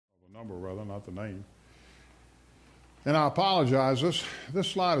number rather, not the name. And I apologize. This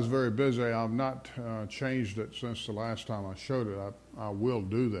slide is very busy. I've not changed it since the last time I showed it. I will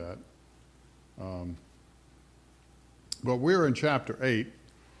do that. But we're in chapter 8.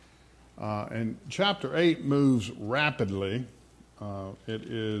 And chapter 8 moves rapidly. It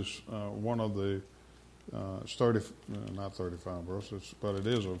is one of the it's not 35 verses, but it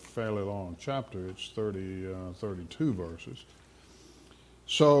is a fairly long chapter. It's 32 verses.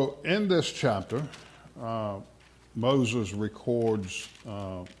 So in this chapter, Moses records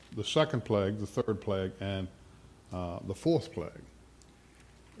the second plague, the third plague, and the fourth plague.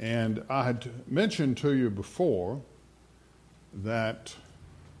 And I had mentioned to you before that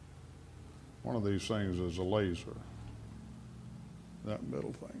one of these things is a laser. That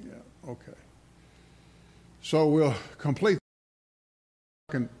middle thing, yeah, okay. So we'll complete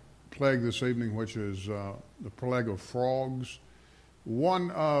the second plague this evening, which is the plague of frogs.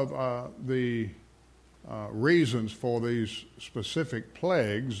 One of the reasons for these specific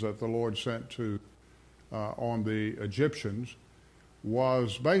plagues that the Lord sent to on the Egyptians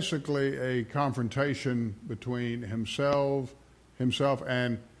was basically a confrontation between himself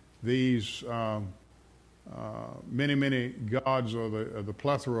and these many gods, or the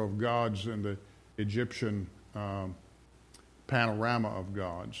plethora of gods in the Egyptian panorama of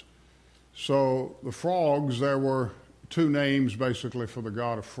gods. So the frogs, there were two names basically for the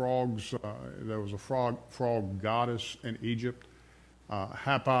god of frogs. There was a frog goddess in Egypt,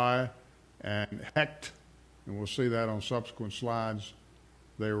 Hapi and Hecht, and we'll see that on subsequent slides.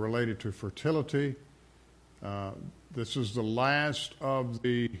 They are related to fertility. This is the last of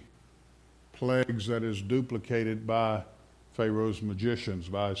the plagues that is duplicated by Pharaoh's magicians,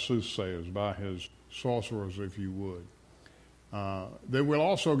 by his soothsayers, by his sorcerers, if you would. Then we'll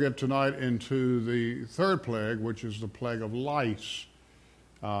also get tonight into the third plague, which is the plague of lice.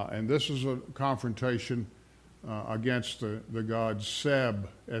 And this is a confrontation against the god Seb,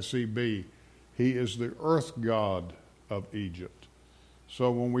 S-E-B. He is the earth god of Egypt. So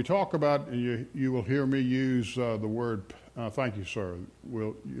when we talk about, you will hear me use the word, thank you, sir.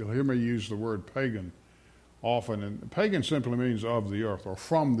 You'll hear me use the word pagan often. And pagan simply means of the earth or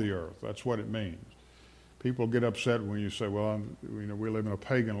from the earth. That's what it means. People get upset when you say, well, we live in a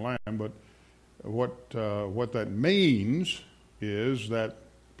pagan land, but what that means is that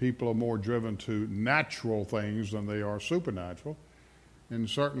people are more driven to natural things than they are supernatural. And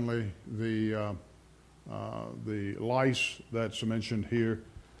certainly the lice that's mentioned here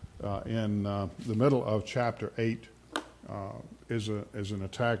in the middle of chapter 8 is an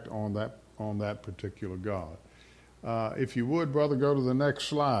attack on that particular god. If you would, brother, go to the next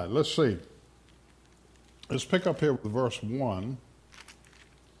slide. Let's see. Let's pick up here with verse 1,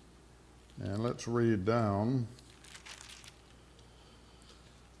 and let's read down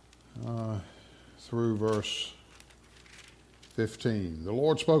through verse 15. The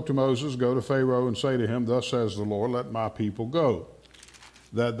Lord spoke to Moses, "Go to Pharaoh and say to him, Thus says the Lord, let my people go,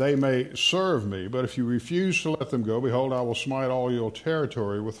 that they may serve me. But if you refuse to let them go, behold, I will smite all your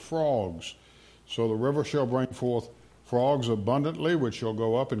territory with frogs. So the river shall bring forth frogs abundantly, which shall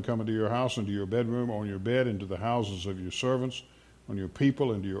go up and come into your house, into your bedroom, on your bed, into the houses of your servants, on your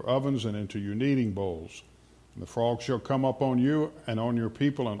people, into your ovens, and into your kneading bowls. And the frogs shall come up on you and on your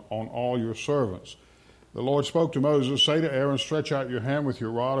people and on all your servants." The Lord spoke to Moses, "Say to Aaron, stretch out your hand with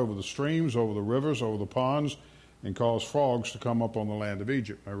your rod over the streams, over the rivers, over the ponds, and cause frogs to come up on the land of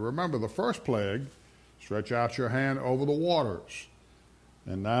Egypt." Now remember the first plague, stretch out your hand over the waters.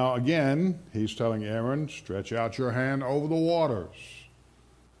 And now again, he's telling Aaron, stretch out your hand over the waters.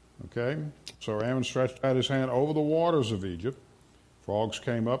 Okay? So Aaron stretched out his hand over the waters of Egypt. Frogs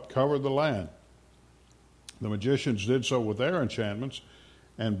came up, covered the land. The magicians did so with their enchantments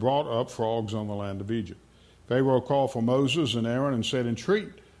and brought up frogs on the land of Egypt. Pharaoh called for Moses and Aaron and said, "Entreat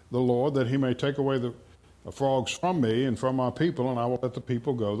the Lord that he may take away the frogs from me and from my people, and I will let the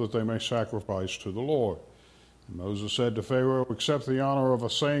people go that they may sacrifice to the Lord." And Moses said to Pharaoh, "Accept the honor of a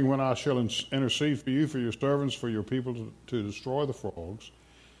saying when I shall intercede for you, for your servants, for your people to destroy the frogs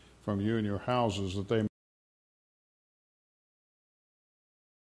from you and your houses, that they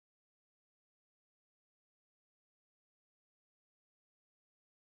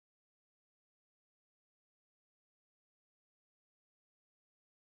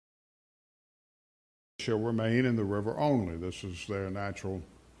shall remain in the river only." This is their natural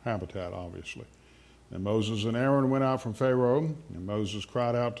habitat, obviously. And Moses and Aaron went out from Pharaoh, and Moses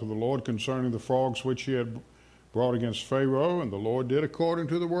cried out to the Lord concerning the frogs which he had brought against Pharaoh, and the Lord did according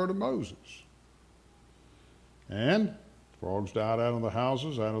to the word of Moses. And frogs died out of the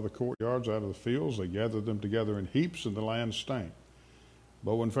houses, out of the courtyards, out of the fields. They gathered them together in heaps, and the land stank.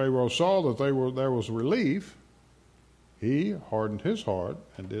 But when Pharaoh saw that there was relief, he hardened his heart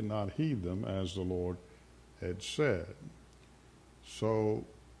and did not heed them as the Lord had said. So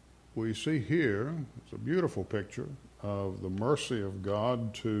we see here, it's a beautiful picture of the mercy of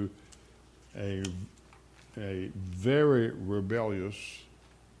God to a very rebellious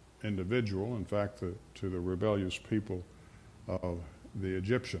individual, in fact, to the rebellious people of the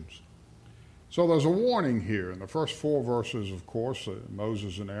Egyptians. So there's a warning here. In the first 4 verses, of course,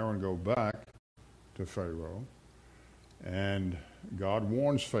 Moses and Aaron go back to Pharaoh, and God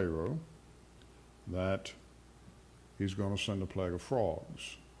warns Pharaoh that he's going to send a plague of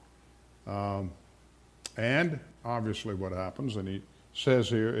frogs. And obviously what happens, and he says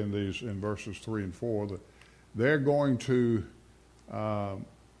here in verses 3 and 4 that they're going to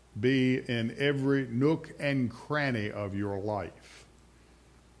be in every nook and cranny of your life.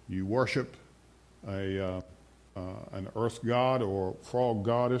 You worship an earth god or frog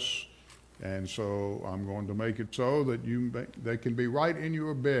goddess, and so I'm going to make it so that they can be right in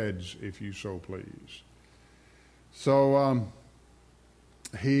your beds if you so please. So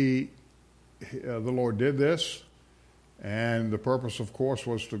the Lord did this, and the purpose, of course,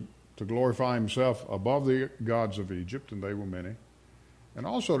 was to glorify himself above the gods of Egypt, and they were many, and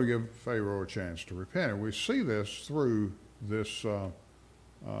also to give Pharaoh a chance to repent. And we see this through this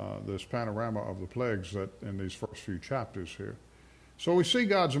panorama of the plagues that in these first few chapters here. So we see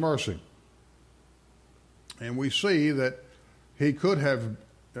God's mercy, and we see that he could have,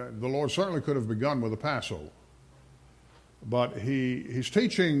 the Lord certainly could have begun with a Passover. But he's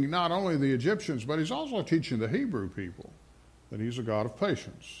teaching not only the Egyptians, but he's also teaching the Hebrew people that he's a God of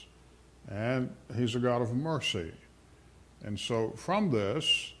patience and he's a God of mercy. And so from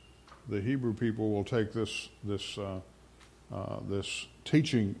this, the Hebrew people will take this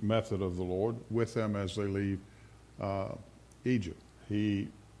teaching method of the Lord with them as they leave Egypt. He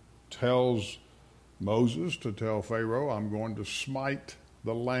tells Moses to tell Pharaoh, I'm going to smite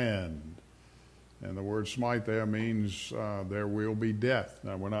the land. And the word smite there means there will be death.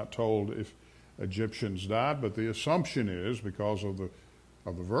 Now, we're not told if Egyptians died, but the assumption is, because of the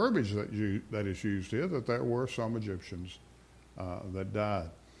verbiage that is used here, that there were some Egyptians that died.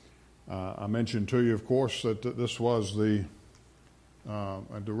 I mentioned to you, of course, that this was a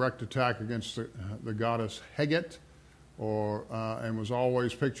direct attack against the goddess Heget, and was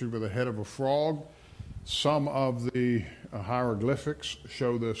always pictured with the head of a frog. Some of the hieroglyphics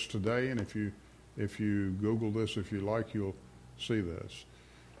show this today, and if you Google this, if you like, you'll see this.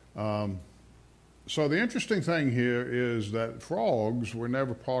 So the interesting thing here is that frogs were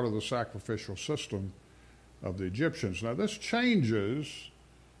never part of the sacrificial system of the Egyptians. Now this changes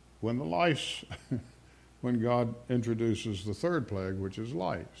when when God introduces the third plague, which is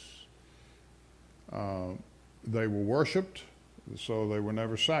lice. They were worshipped, so they were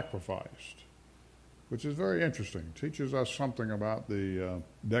never sacrificed, which is very interesting. It teaches us something about the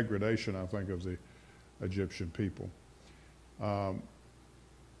degradation, I think, of the Egyptian people.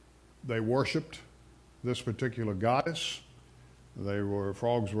 They worshipped this particular goddess.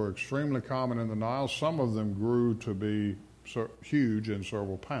 Frogs were extremely common in the Nile. Some of them grew to be huge in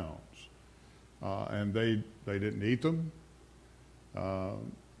several pounds. And they didn't eat them.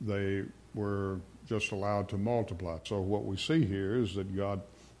 They were just allowed to multiply. So what we see here is that God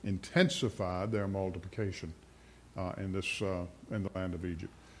intensified their multiplication in the land of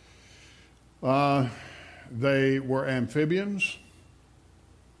Egypt. They were amphibians.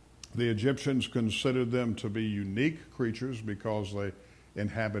 The Egyptians considered them to be unique creatures because they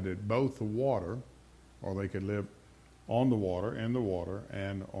inhabited both the water, or they could live on the water, in the water,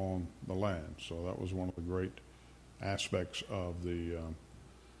 and on the land. So that was one of the great aspects of the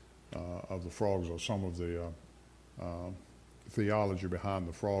frogs, or some of the theology behind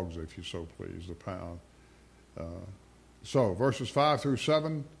the frogs, if you so please. So verses 5 through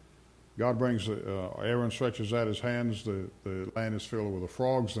 7, God brings, Aaron stretches out his hands, the land is filled with the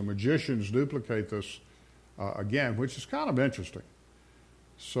frogs. The magicians duplicate this again, which is kind of interesting.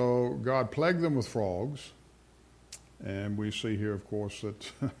 So God plagued them with frogs, and we see here, of course,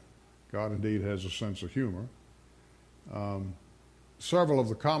 that God indeed has a sense of humor. Several of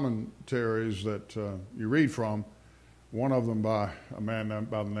the commentaries that you read from, one of them by a man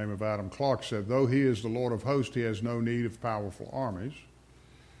by the name of Adam Clarke, said, though he is the Lord of hosts, he has no need of powerful armies.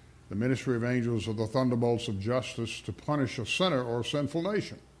 The ministry of angels are the thunderbolts of justice to punish a sinner or a sinful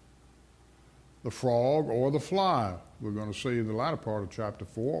nation. The frog or the fly, we're going to see in the latter part of chapter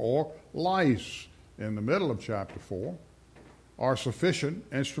 4, or lice in the middle of chapter 4, are sufficient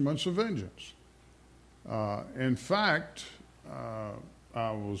instruments of vengeance. In fact,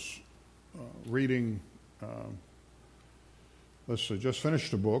 I was reading let's see, just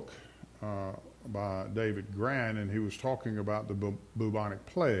finished a book by David Grant, and he was talking about the bubonic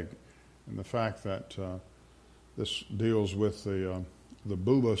plague and the fact that this deals with the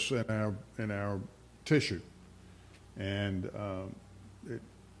buboes in our tissue, and it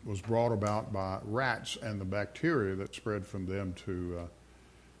was brought about by rats and the bacteria that spread from them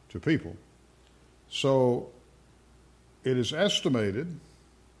to people. So it is estimated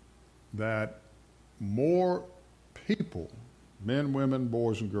that more people, men, women,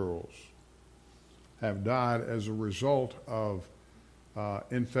 boys, and girls, have died as a result of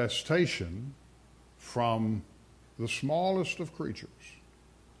infestation from the smallest of creatures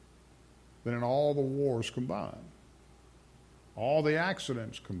than in all the wars combined, all the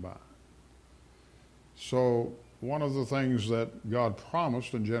accidents combined. So one of the things that God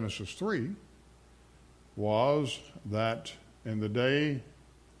promised in Genesis 3 was that in the day,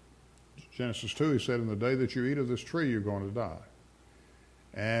 Genesis 2, he said, in the day that you eat of this tree, you're going to die.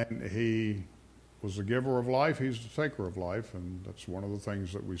 And he was the giver of life, he's the taker of life, and that's one of the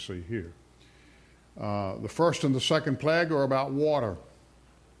things that we see here. The first and the second plague are about water,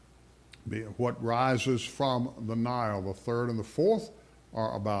 what rises from the Nile. The third and the fourth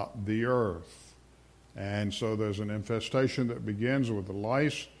are about the earth. And so there's an infestation that begins with the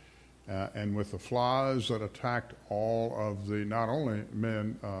lice and with the flies that attacked all of the, not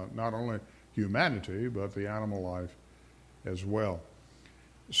only humanity, but the animal life as well.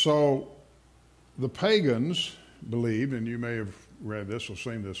 So the pagans believed, and you may have read this or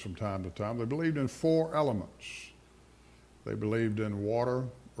seen this from time to time, they believed in 4 elements. They believed in water,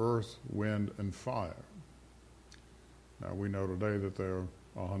 earth, wind, and fire. Now we know today that there are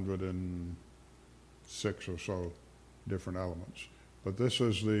 106 or so different elements. But this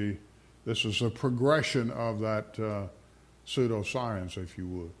is the progression of that pseudoscience, if you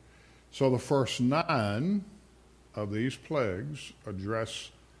would. So the first 9 of these plagues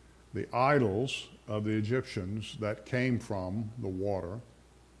address the idols of the Egyptians that came from the water,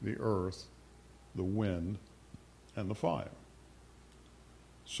 the earth, the wind, and the fire.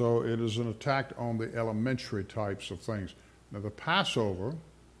 So it is an attack on the elementary types of things. Now the Passover,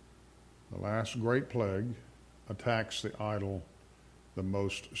 the last great plague, attacks the idol, the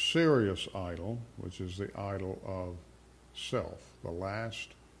most serious idol, which is the idol of self, the last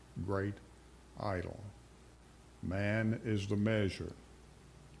great idol. Man is the measure.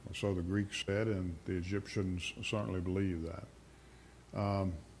 So the Greeks said, and the Egyptians certainly believed that.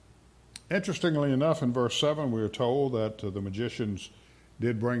 Interestingly enough, in verse 7, we are told that the magicians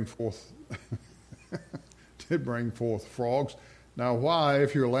did bring forth frogs. Now, why,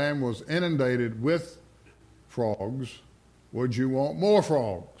 if your land was inundated with frogs, would you want more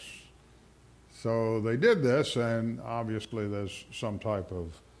frogs? So they did this, and obviously there's some type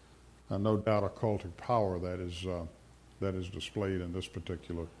of, no doubt, occultic power that is displayed in this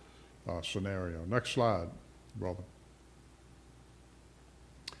particular scenario. Next slide, brother.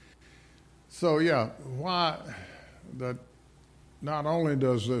 So yeah, why that? Not only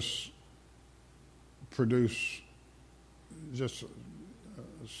does this produce just,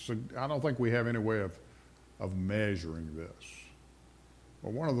 I don't think we have any way of measuring this.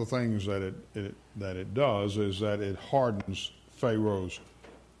 But one of the things that it does is that it hardens Pharaoh's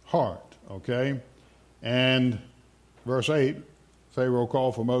heart, okay? And verse 8, Pharaoh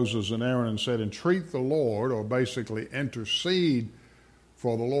called for Moses and Aaron and said, entreat the Lord, or basically intercede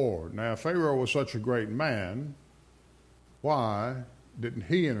for the Lord. Now, if Pharaoh was such a great man, why didn't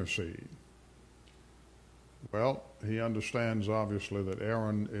he intercede? Well, he understands obviously that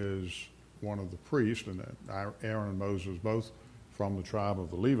Aaron is one of the priests, and that Aaron and Moses both from the tribe of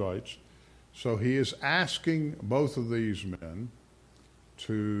the Levites. So he is asking both of these men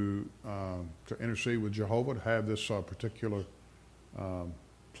to intercede with Jehovah to have this particular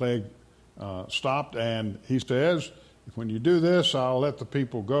plague stopped. And he says, when you do this, I'll let the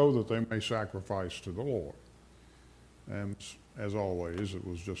people go that they may sacrifice to the Lord. And as always, it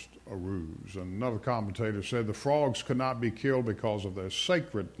was just a ruse. And another commentator said the frogs could not be killed because of their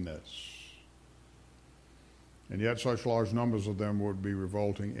sacredness. And yet such large numbers of them would be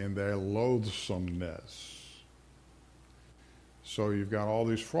revolting in their loathsomeness. So you've got all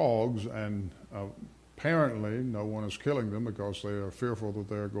these frogs, and apparently no one is killing them because they are fearful that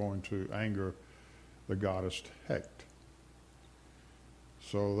they're going to anger the goddess Hecht.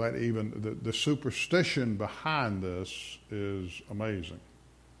 So that even the superstition behind this is amazing.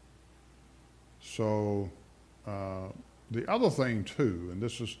 So the other thing too, and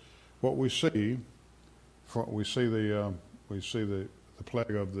this is what we see. We see the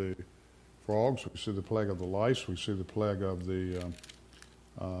plague of the frogs. We see the plague of the lice. We see the plague of the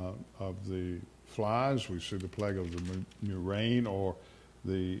flies. We see the plague of the murrain, or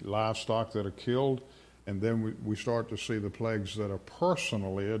the livestock that are killed. And then we start to see the plagues that are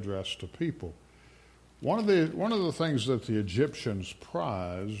personally addressed to people. One of the things that the Egyptians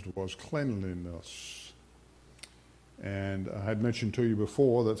prized was cleanliness. And I had mentioned to you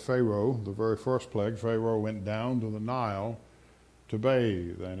before that Pharaoh, the very first plague, Pharaoh went down to the Nile to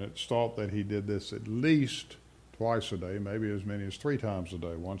bathe. And it's thought that he did this at least twice a day, maybe as many as 3 times a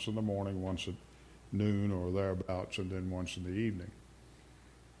day, once in the morning, once at noon or thereabouts, and then once in the evening.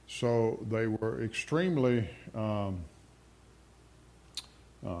 So they were extremely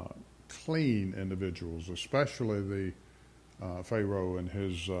clean individuals, especially the Pharaoh and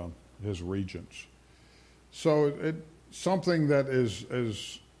his regents. So it's something that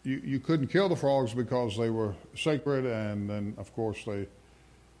is you couldn't kill the frogs because they were sacred, and then of course they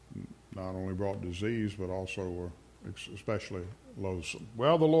not only brought disease but also were especially loathsome.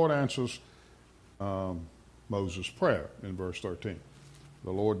 Well, the Lord answers Moses' prayer in verse 13.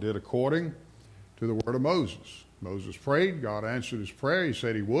 The Lord did according to the word of Moses. Moses prayed. God answered his prayer. He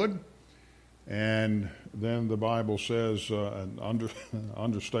said he would. And then the Bible says, an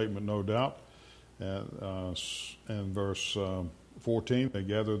understatement no doubt, in verse 14, they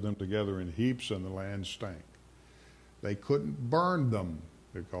gathered them together in heaps and the land stank. They couldn't burn them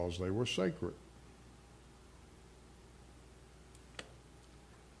because they were sacred.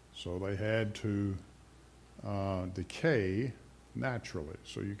 So they had to decay naturally.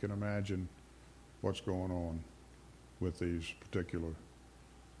 So you can imagine what's going on with these particular,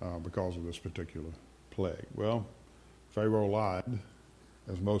 because of this particular plague. Well, Pharaoh lied,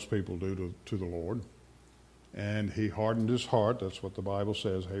 as most people do to the Lord, and he hardened his heart. That's what the Bible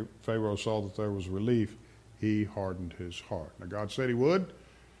says. Pharaoh saw that there was relief. He hardened his heart. Now, God said he would.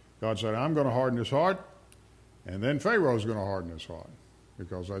 God said, I'm going to harden his heart, and then Pharaoh's going to harden his heart,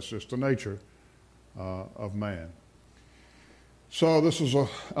 because that's just the nature of man. So this is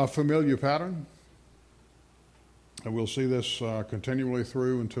a familiar pattern, and we'll see this continually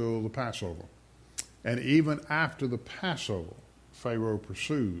through until the Passover. And even after the Passover, Pharaoh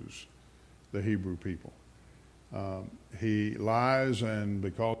pursues the Hebrew people. He lies, and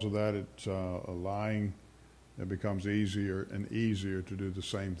because of that, lying, it becomes easier and easier to do the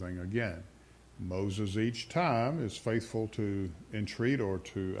same thing again. Moses each time is faithful to entreat or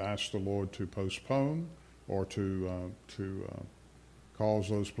to ask the Lord to postpone or to cause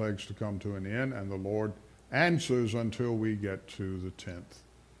those plagues to come to an end, and the Lord answers until we get to the 10th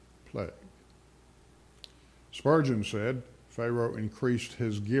plague. Spurgeon said, Pharaoh increased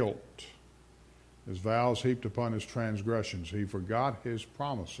his guilt, his vows heaped upon his transgressions. He forgot his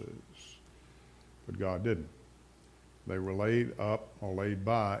promises, but God didn't. They were laid up or laid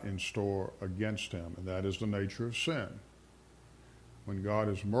by in store against him, and that is the nature of sin. When God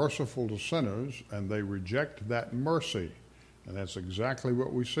is merciful to sinners and they reject that mercy, and that's exactly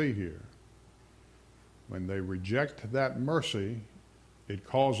what we see here. When they reject that mercy, it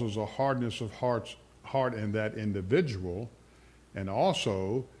causes a hardness of heart in that individual, and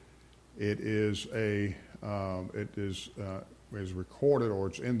also it is recorded, or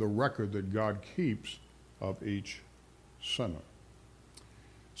it's in the record that God keeps of each sinner.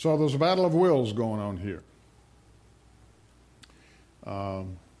 So there's a battle of wills going on here.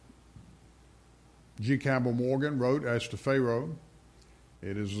 G. Campbell Morgan wrote, as to Pharaoh,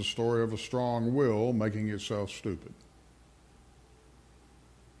 it is the story of a strong will making itself stupid.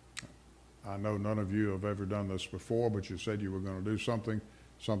 I know none of you have ever done this before, but you said you were going to do something.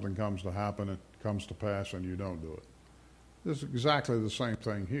 Something comes to happen, it comes to pass, and you don't do it. This is exactly the same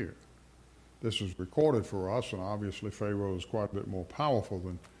thing here. This is recorded for us, and obviously Pharaoh is quite a bit more powerful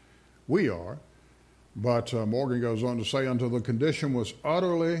than we are. But Morgan goes on to say, until the condition was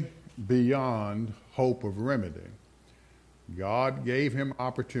utterly beyond hope of remedy, God gave him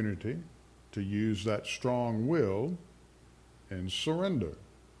opportunity to use that strong will and surrender.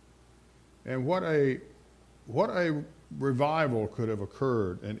 And what a revival could have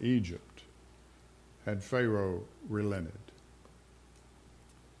occurred in Egypt had Pharaoh relented.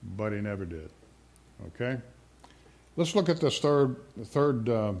 But he never did. Okay? Let's look at this third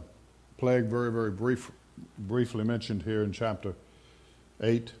plague, very, very briefly mentioned here in chapter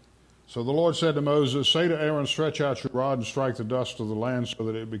 8. So the Lord said to Moses, say to Aaron, stretch out your rod and strike the dust of the land so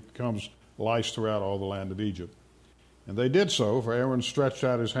that it becomes lice throughout all the land of Egypt. And they did so, for Aaron stretched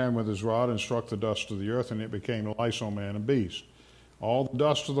out his hand with his rod and struck the dust of the earth, and it became lice on man and beast. All the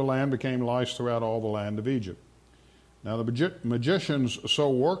dust of the land became lice throughout all the land of Egypt. Now the magicians so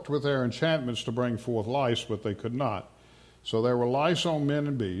worked with their enchantments to bring forth lice, but they could not. So there were lice on men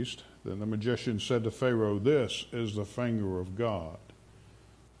and beast. Then the magician said to Pharaoh, this is the finger of God.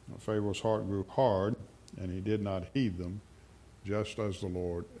 Pharaoh's heart grew hard, and he did not heed them, just as the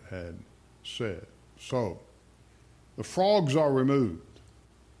Lord had said. So, the frogs are removed,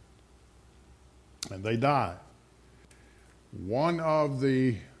 and they die. One of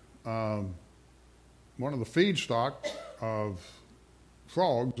the feedstock of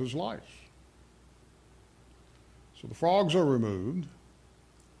frogs is lice. So the frogs are removed,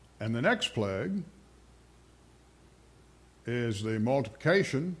 and the next plague is the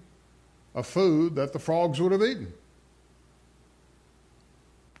multiplication of food that the frogs would have eaten.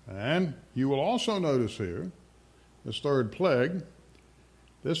 And you will also notice here, this third plague,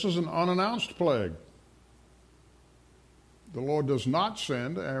 this is an unannounced plague. The Lord does not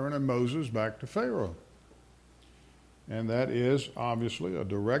send Aaron and Moses back to Pharaoh. And that is obviously a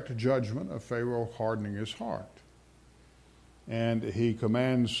direct judgment of Pharaoh hardening his heart. And he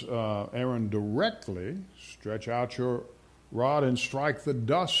commands Aaron directly, stretch out your rod and strike the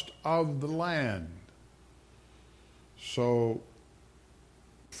dust of the land. So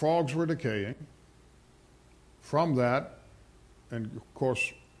frogs were decaying. From that, and of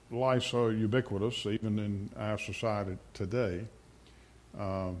course, lice are ubiquitous, even in our society today.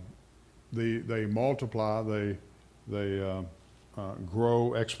 They multiply, they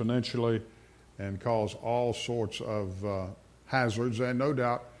grow exponentially and cause all sorts of hazards, and no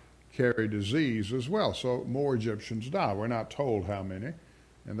doubt carry disease as well. So more Egyptians die. We're not told how many,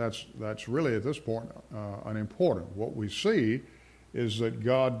 and that's really at this point unimportant. What we see is that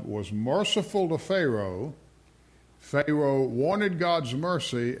God was merciful to Pharaoh. Pharaoh wanted God's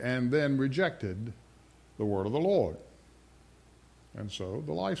mercy and then rejected the word of the Lord. And so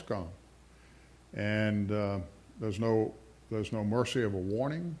the lice come. And there's no mercy of a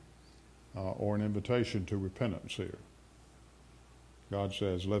warning or an invitation to repentance here. God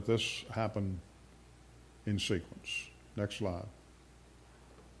says, let this happen in sequence. Next slide.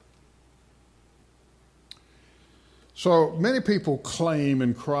 So many people claim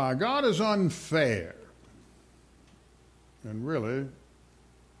and cry, God is unfair. And really,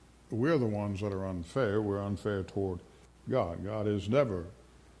 we're the ones that are unfair. We're unfair toward God. God is never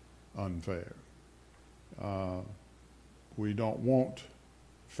unfair. We don't want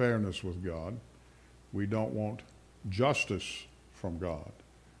fairness with God. We don't want justice from God.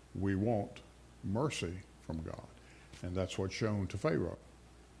 We want mercy from God. And that's what's shown to Pharaoh.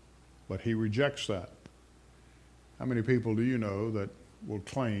 But he rejects that. How many people do you know that will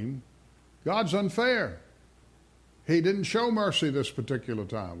claim God's unfair? He didn't show mercy this particular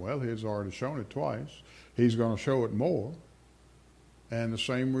time. Well, he's already shown it twice. He's going to show it more. And the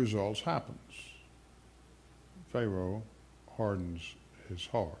same results happens. Pharaoh hardens his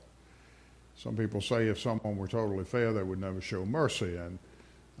heart. Some people say if someone were totally fair, they would never show mercy. And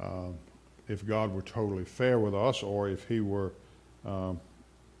if God were totally fair with us, or if he were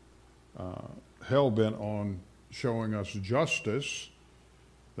hell-bent on showing us justice,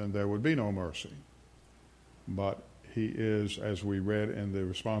 then there would be no mercy. But he is, as we read in the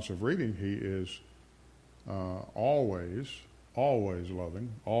responsive reading, he is always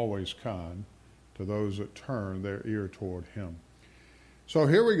loving, always kind to those that turn their ear toward him. So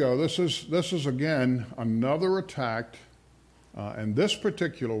here we go. This is again another attack, and this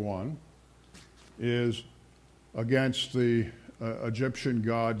particular one is against the Egyptian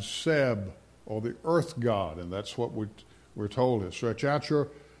god Seb, or the earth god, and that's what we're told here. Stretch out your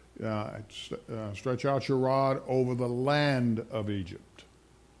rod over the land of Egypt.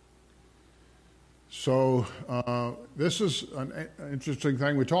 So this is an interesting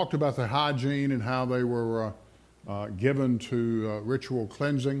thing. We talked about the hygiene and how they were given to ritual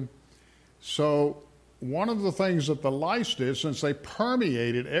cleansing. So one of the things that the lice did, since they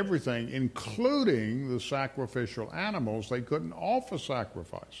permeated everything, including the sacrificial animals, they couldn't offer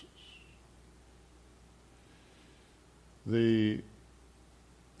sacrifices.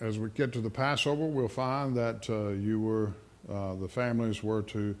 As we get to the Passover, we'll find that the families were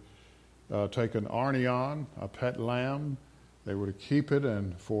to take an arnion, a pet lamb. They were to keep it,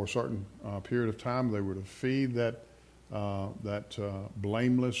 and for a certain period of time, they were to feed that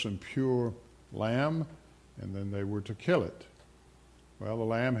blameless and pure lamb, and then they were to kill it. Well, the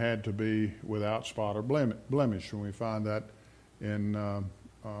lamb had to be without spot or blemish, and we find that in the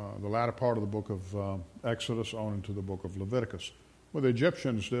latter part of the book of Exodus on into the book of Leviticus. Well, the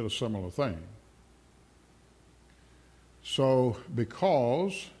Egyptians did a similar thing. So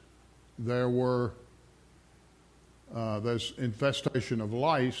because there's infestation of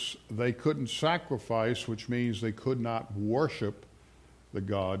lice, they couldn't sacrifice, which means they could not worship the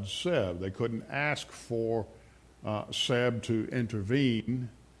god Seb. They couldn't ask for Seb to intervene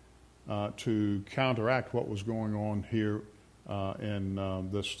to counteract what was going on here in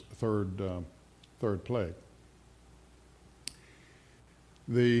this third plague.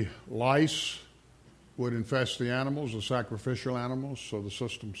 The lice would infest the animals, the sacrificial animals, so the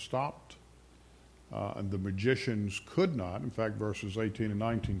system stopped. And the magicians could not. In fact, verses 18 and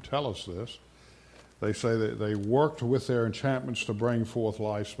 19 tell us this. They say that they worked with their enchantments to bring forth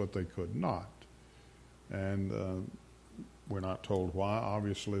lice, but they could not. And we're not told why.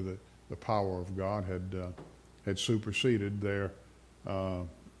 Obviously, the power of God had superseded their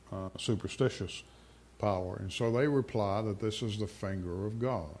superstitious power. And so they reply that this is the finger of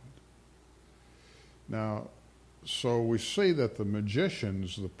God. Now, so we see that the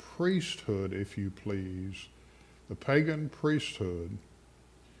magicians, the priesthood, if you please, the pagan priesthood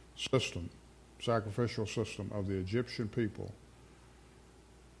system, sacrificial system of the Egyptian people,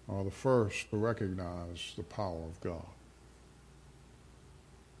 are the first to recognize the power of God.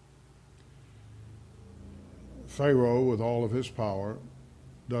 Pharaoh, with all of his power,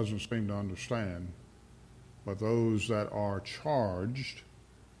 doesn't seem to understand, but those that are charged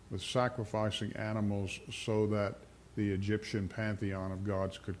with sacrificing animals so that the Egyptian pantheon of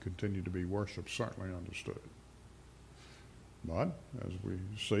gods could continue to be worshipped certainly understood. But, as we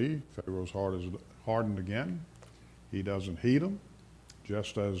see, Pharaoh's heart is hardened again. He doesn't heed them,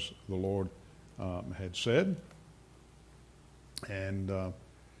 just as the Lord had said. And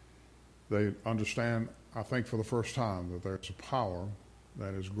they understand, I think for the first time, that there's a power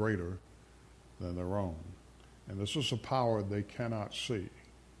that is greater than their own. And this is a power they cannot see.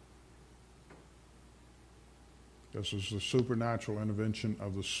 This is the supernatural intervention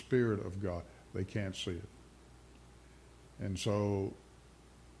of the Spirit of God. They can't see it. And so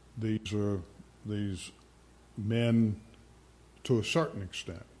these men, to a certain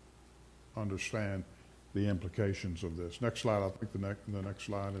extent, understand the implications of this. Next slide. I think the next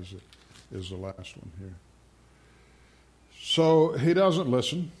slide is the last one here. So he doesn't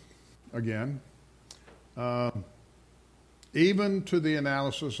listen, again, even to the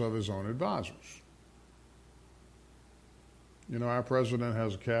analysis of his own advisors. You know, our president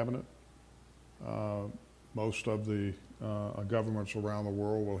has a cabinet. Most of the governments around the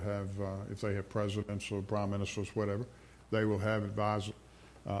world will have, if they have presidents or prime ministers, whatever, they will have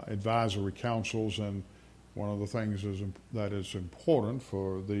advisory councils. And one of the things that is important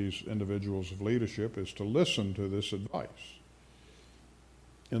for these individuals of leadership is to listen to this advice.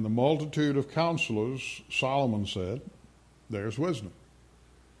 In the multitude of counselors, Solomon said, there's wisdom.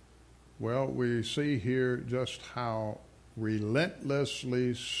 Well, we see here just how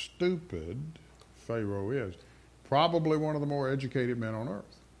relentlessly stupid Pharaoh is. Probably one of the more educated men on earth.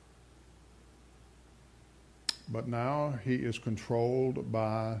 But now he is controlled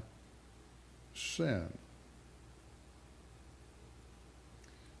by sin.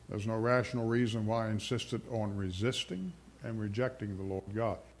 There's no rational reason why he insisted on resisting and rejecting the Lord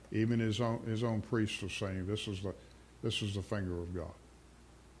God. Even his own priests are saying this is the finger of God.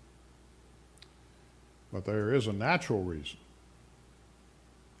 But there is a natural reason,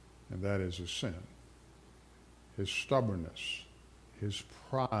 and that is his sin, his stubbornness, his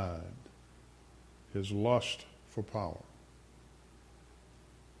pride, his lust for power,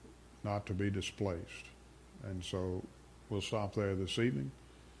 not to be displaced. And so we'll stop there this evening,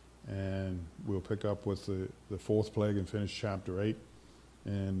 and we'll pick up with the fourth plague and finish chapter 8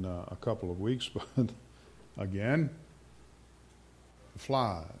 in a couple of weeks. But again,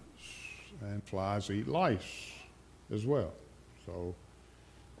 flies. And flies eat lice as well. So,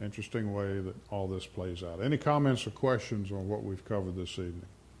 interesting way that all this plays out. Any comments or questions on what we've covered this evening?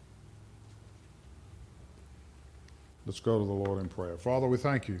 Let's go to the Lord in prayer. Father, we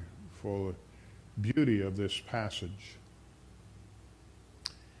thank you for the beauty of this passage.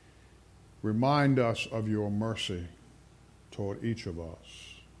 Remind us of your mercy toward each of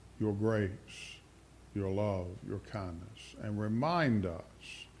us, your grace, your love, your kindness, and remind us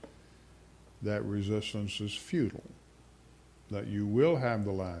that resistance is futile, that you will have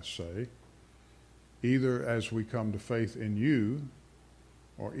the last say, either as we come to faith in you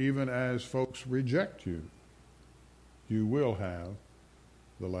or even as folks reject you. You will have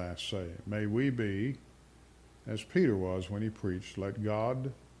the last say. May we be, as Peter was when he preached, let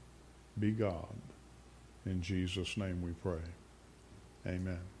God be God. In Jesus' name we pray.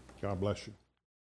 Amen. God bless you.